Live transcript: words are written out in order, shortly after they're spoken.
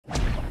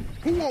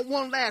Who want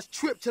one last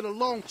trip to the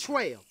long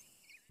trail?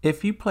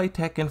 If you play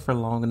Tekken for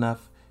long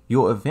enough,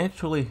 you'll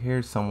eventually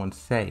hear someone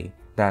say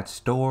that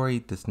story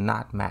does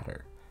not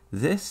matter.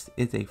 This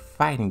is a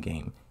fighting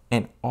game,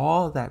 and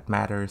all that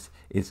matters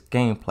is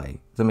gameplay,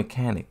 the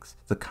mechanics,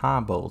 the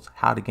combos,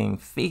 how the game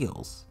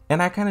feels.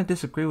 And I kind of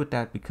disagree with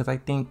that because I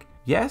think,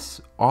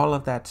 yes, all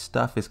of that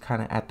stuff is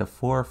kind of at the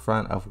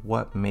forefront of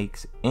what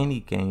makes any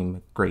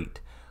game great.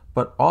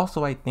 But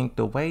also I think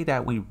the way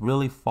that we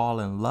really fall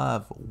in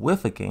love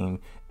with a game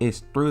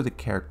is through the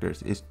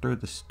characters, is through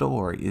the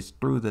story, is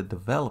through the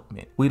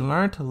development. We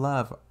learn to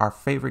love our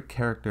favorite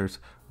characters'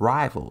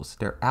 rivals,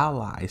 their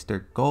allies,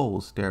 their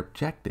goals, their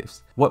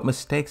objectives. What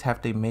mistakes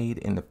have they made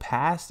in the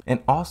past,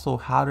 and also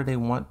how do they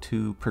want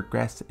to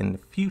progress in the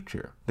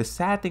future? The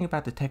sad thing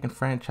about the Tekken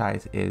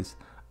franchise is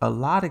a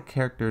lot of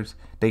characters,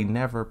 they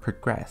never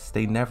progress,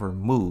 they never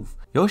move.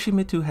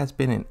 Yoshimitsu has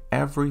been in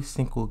every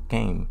single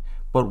game.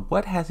 But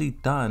what has he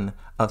done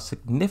of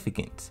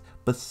significance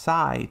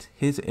besides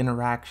his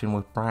interaction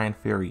with Brian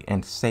Fury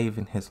and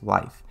saving his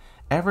life?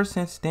 Ever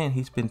since then,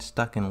 he's been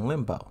stuck in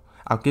limbo.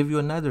 I'll give you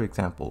another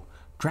example.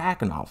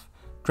 Dragunov.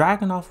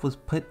 Dragunov was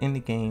put in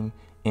the game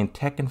in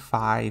Tekken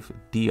 5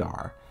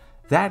 DR.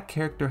 That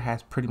character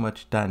has pretty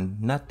much done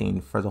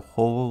nothing for the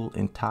whole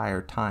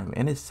entire time.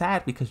 And it's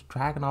sad because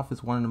Dragunov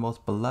is one of the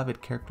most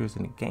beloved characters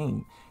in the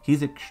game.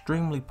 He's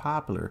extremely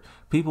popular.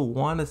 People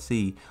want to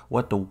see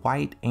what the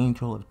White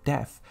Angel of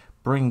Death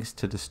brings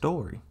to the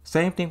story.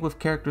 Same thing with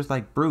characters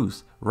like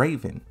Bruce,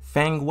 Raven,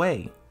 Fang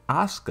Wei,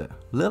 Asuka,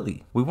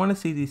 Lily. We want to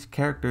see these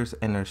characters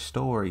and their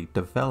story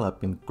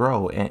develop and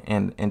grow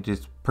and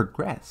just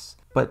progress.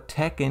 But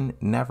Tekken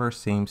never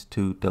seems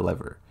to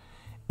deliver.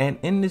 And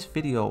in this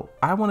video,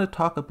 I want to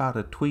talk about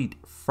a tweet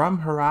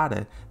from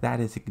Harada that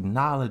is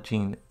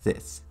acknowledging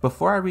this.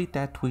 Before I read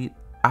that tweet,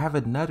 I have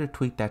another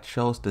tweet that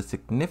shows the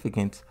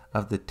significance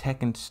of the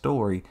Tekken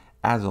story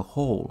as a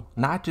whole,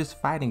 not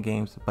just fighting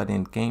games, but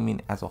in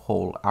gaming as a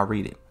whole. I'll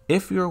read it.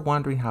 If you're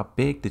wondering how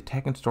big the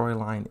Tekken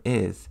storyline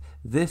is,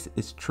 this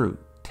is true.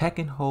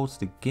 Tekken holds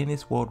the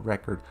Guinness World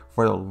Record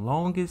for the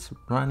longest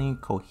running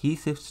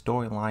cohesive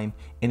storyline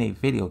in a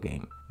video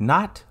game.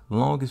 Not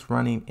longest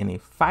running in a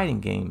fighting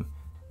game.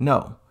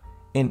 No,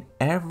 in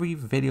every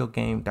video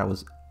game that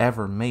was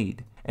ever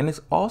made. And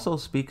this also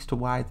speaks to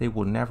why they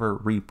will never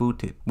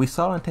reboot it. We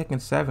saw in Tekken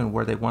 7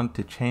 where they wanted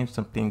to change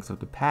some things of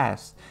the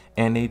past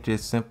and they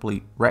just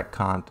simply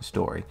retconned the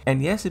story.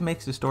 And yes, it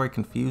makes the story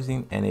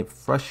confusing and it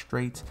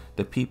frustrates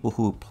the people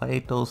who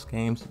played those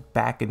games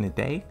back in the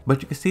day.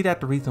 But you can see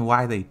that the reason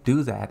why they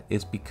do that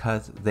is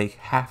because they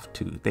have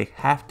to. They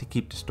have to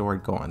keep the story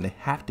going. They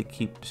have to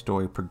keep the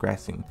story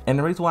progressing. And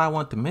the reason why I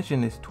want to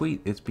mention this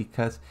tweet is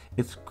because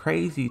it's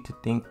crazy to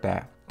think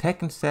that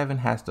Tekken 7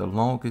 has the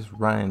longest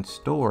running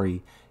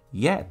story,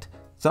 yet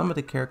some of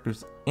the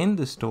characters in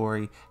the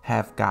story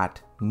have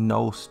got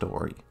no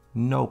story,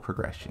 no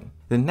progression.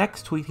 The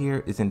next tweet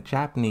here is in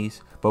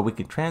Japanese, but we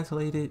can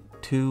translate it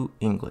to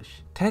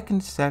English.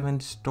 Tekken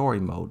 7 story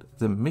mode,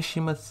 the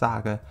Mishima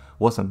Saga,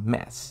 was a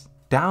mess.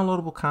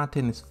 Downloadable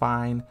content is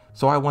fine,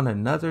 so I want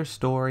another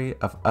story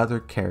of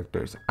other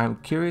characters. I'm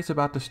curious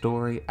about the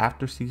story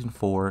after season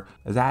 4,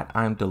 that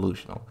I'm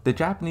delusional. The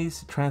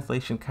Japanese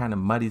translation kind of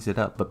muddies it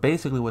up, but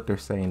basically what they're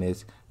saying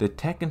is the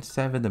Tekken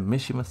 7, the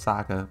Mishima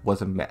Saga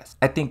was a mess.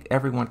 I think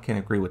everyone can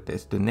agree with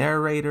this. The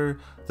narrator,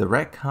 the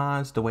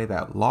retcons, the way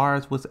that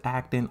Lars was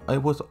acting,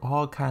 it was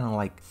all kind of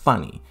like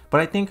funny. But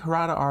I think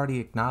Harada already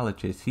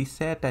acknowledges, he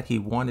said that he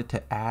wanted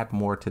to add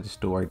more to the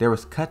story. There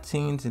was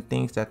cutscenes and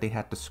things that they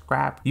had to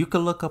scrap. You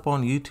could look up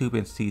on YouTube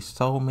and see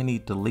so many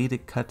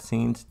deleted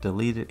cutscenes,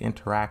 deleted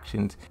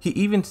interactions. He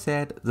even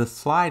said the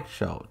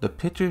slideshow, the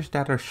pictures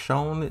that are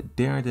shown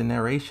during the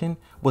narration,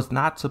 was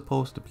not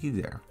supposed to be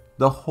there.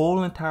 The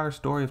whole entire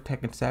story of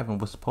Tekken 7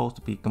 was supposed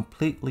to be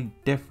completely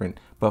different,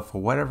 but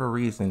for whatever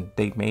reason,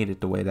 they made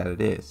it the way that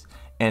it is.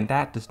 And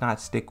that does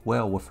not stick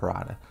well with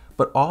Harada.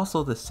 But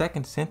also the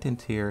second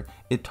sentence here,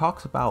 it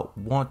talks about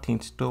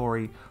wanting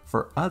story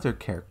for other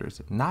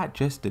characters, not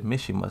just the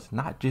Mishimas,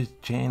 not just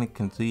Jan and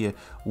Kazuya.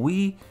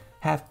 We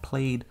have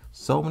played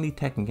so many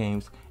Tekken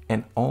games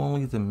and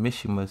only the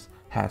Mishimas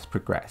has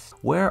progressed.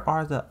 Where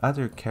are the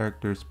other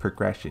characters'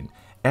 progression?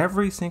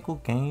 Every single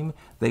game,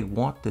 they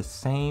want the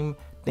same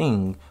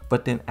thing,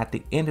 but then at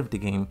the end of the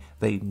game,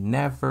 they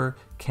never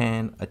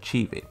can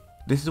achieve it.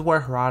 This is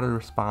where Harada's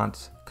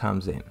response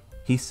comes in.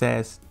 He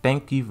says,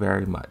 "Thank you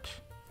very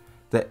much.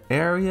 The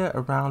area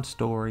around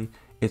story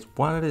is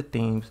one of the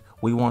themes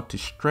we want to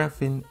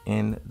strengthen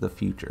in the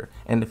future."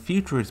 And the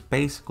future is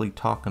basically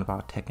talking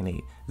about Tekken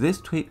 8.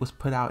 This tweet was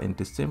put out in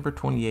December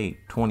 28,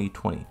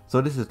 2020. So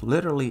this is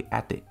literally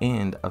at the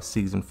end of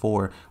season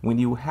 4, when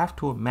you have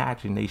to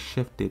imagine they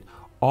shifted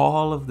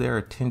all of their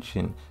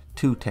attention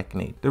to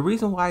Tekken 8. The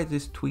reason why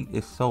this tweet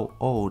is so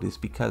old is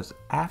because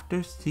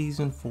after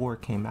season 4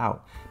 came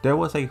out, there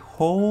was a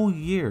whole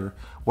year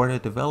where the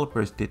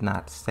developers did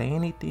not say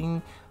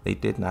anything. They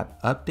did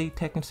not update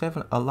Tekken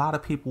 7. A lot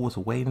of people was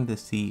waiting to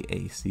see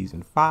a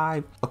season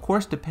 5. Of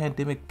course, the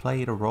pandemic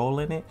played a role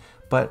in it,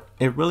 but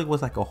it really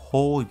was like a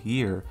whole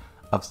year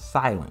of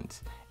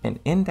silence. And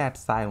in that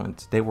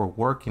silence, they were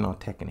working on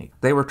Tekken 8.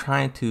 They were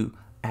trying to,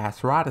 as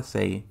Harada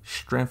say,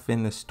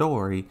 strengthen the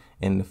story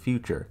in the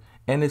future.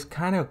 And this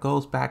kind of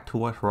goes back to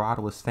what Harada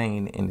was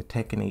saying in the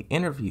Tekken 8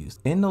 interviews.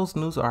 In those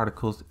news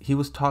articles, he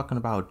was talking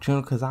about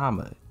Jun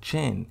Kazama,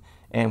 Jin,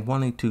 and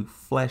wanting to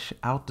flesh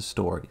out the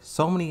story.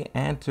 So many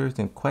answers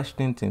and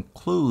questions and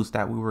clues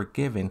that we were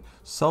given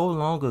so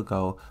long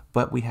ago,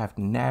 but we have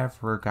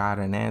never got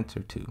an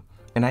answer to.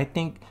 And I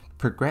think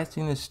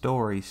progressing the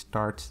story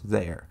starts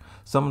there.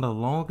 Some of the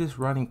longest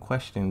running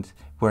questions,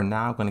 we're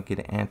now going to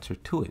get an answer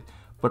to it.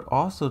 But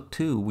also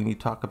too, when you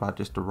talk about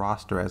just the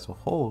roster as a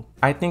whole,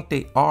 I think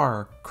they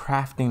are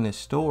crafting the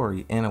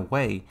story in a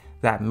way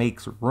that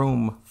makes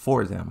room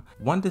for them.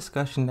 One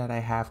discussion that I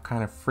have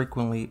kind of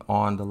frequently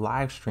on the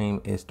live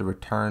stream is the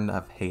return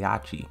of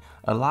Heihachi.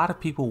 A lot of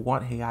people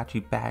want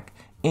Heihachi back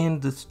in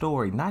the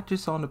story, not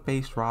just on the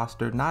base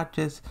roster, not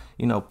just,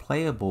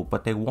 playable,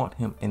 but they want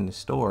him in the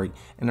story.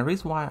 And the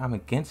reason why I'm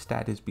against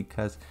that is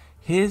because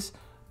his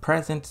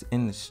presence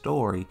in the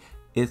story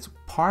is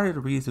part of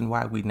the reason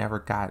why we never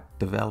got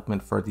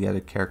development for the other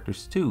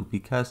characters too.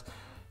 Because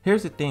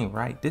here's the thing,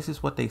 right? This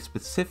is what they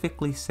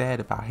specifically said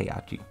about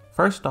Heihachi.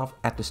 First off,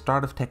 at the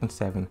start of Tekken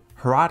 7,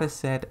 Harada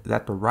said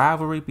that the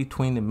rivalry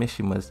between the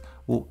Mishimas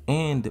will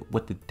end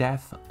with the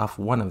death of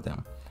one of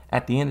them.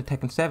 At the end of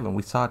Tekken 7,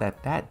 we saw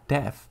that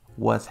death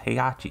was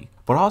Heihachi.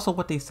 But also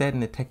what they said in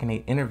the Tekken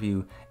 8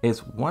 interview is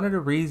one of the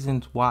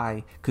reasons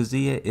why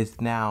Kazuya is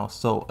now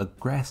so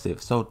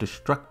aggressive, so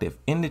destructive.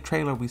 In the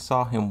trailer, we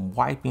saw him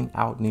wiping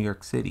out New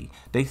York City.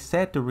 They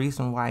said the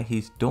reason why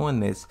he's doing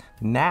this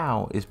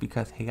now is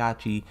because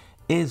Heihachi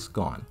is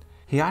gone.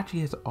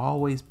 Heihachi has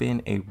always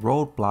been a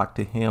roadblock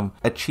to him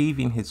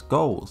achieving his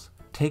goals,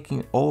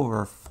 taking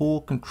over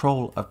full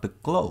control of the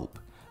globe.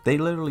 They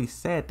literally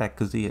said that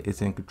Kazuya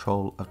is in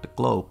control of the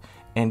globe,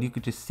 and you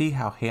could just see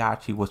how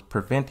Heihachi was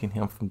preventing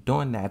him from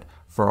doing that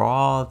for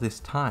all this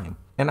time.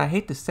 And I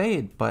hate to say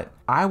it, but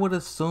I would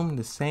assume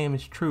the same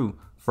is true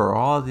for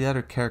all the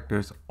other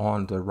characters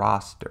on the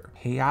roster.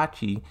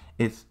 Heihachi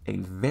is a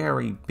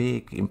very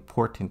big,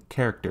 important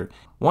character.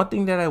 One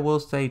thing that I will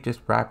say,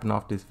 just wrapping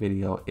off this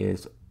video,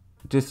 is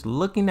just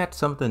looking at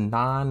some of the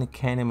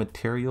non-canon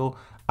material,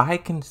 I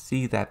can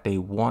see that they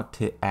want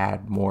to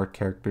add more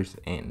characters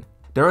in.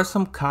 There are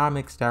some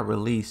comics that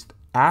released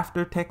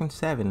after Tekken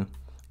 7,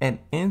 and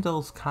in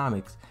those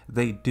comics,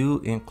 they do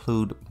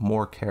include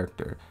more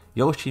character.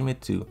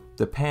 Yoshimitsu,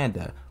 the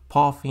Panda,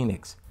 Paul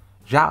Phoenix,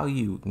 Zhao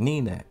Yu,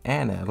 Nina,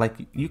 Anna.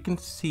 Like, you can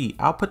see,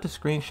 I'll put the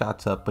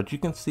screenshots up, but you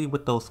can see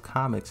with those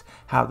comics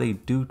how they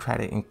do try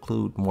to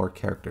include more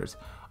characters.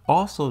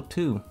 Also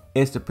too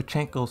is the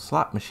Pachinko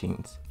slot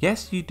machines.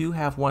 Yes, you do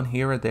have one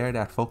here or there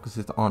that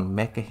focuses on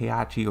Mecha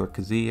Heihachi or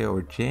Kazuya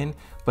or Jin,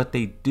 but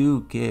they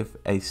do give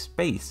a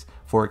space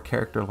for a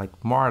character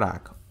like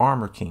Marduk,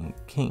 Armor King,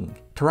 King.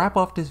 To wrap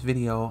off this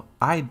video,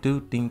 I do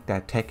think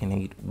that Tekken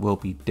 8 will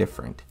be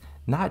different.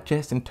 Not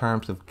just in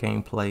terms of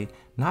gameplay,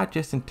 not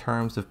just in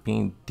terms of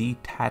being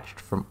detached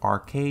from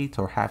arcades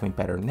or having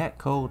better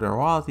netcode or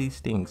all these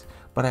things,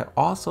 but I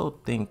also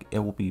think it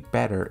will be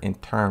better in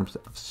terms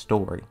of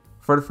story.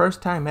 For the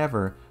first time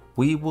ever,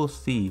 we will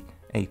see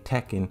a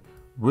Tekken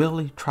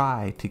really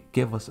try to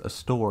give us a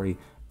story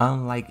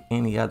unlike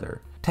any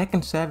other.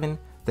 Tekken 7,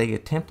 they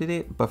attempted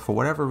it, but for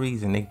whatever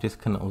reason, they just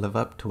couldn't live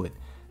up to it.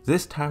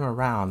 This time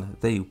around,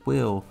 they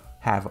will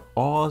have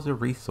all the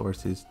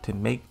resources to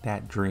make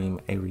that dream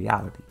a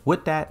reality.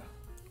 With that,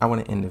 I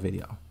want to end the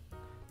video.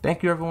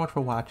 Thank you everyone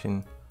for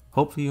watching.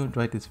 Hopefully you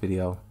enjoyed this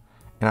video,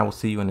 and I will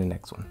see you in the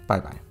next one.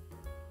 Bye bye.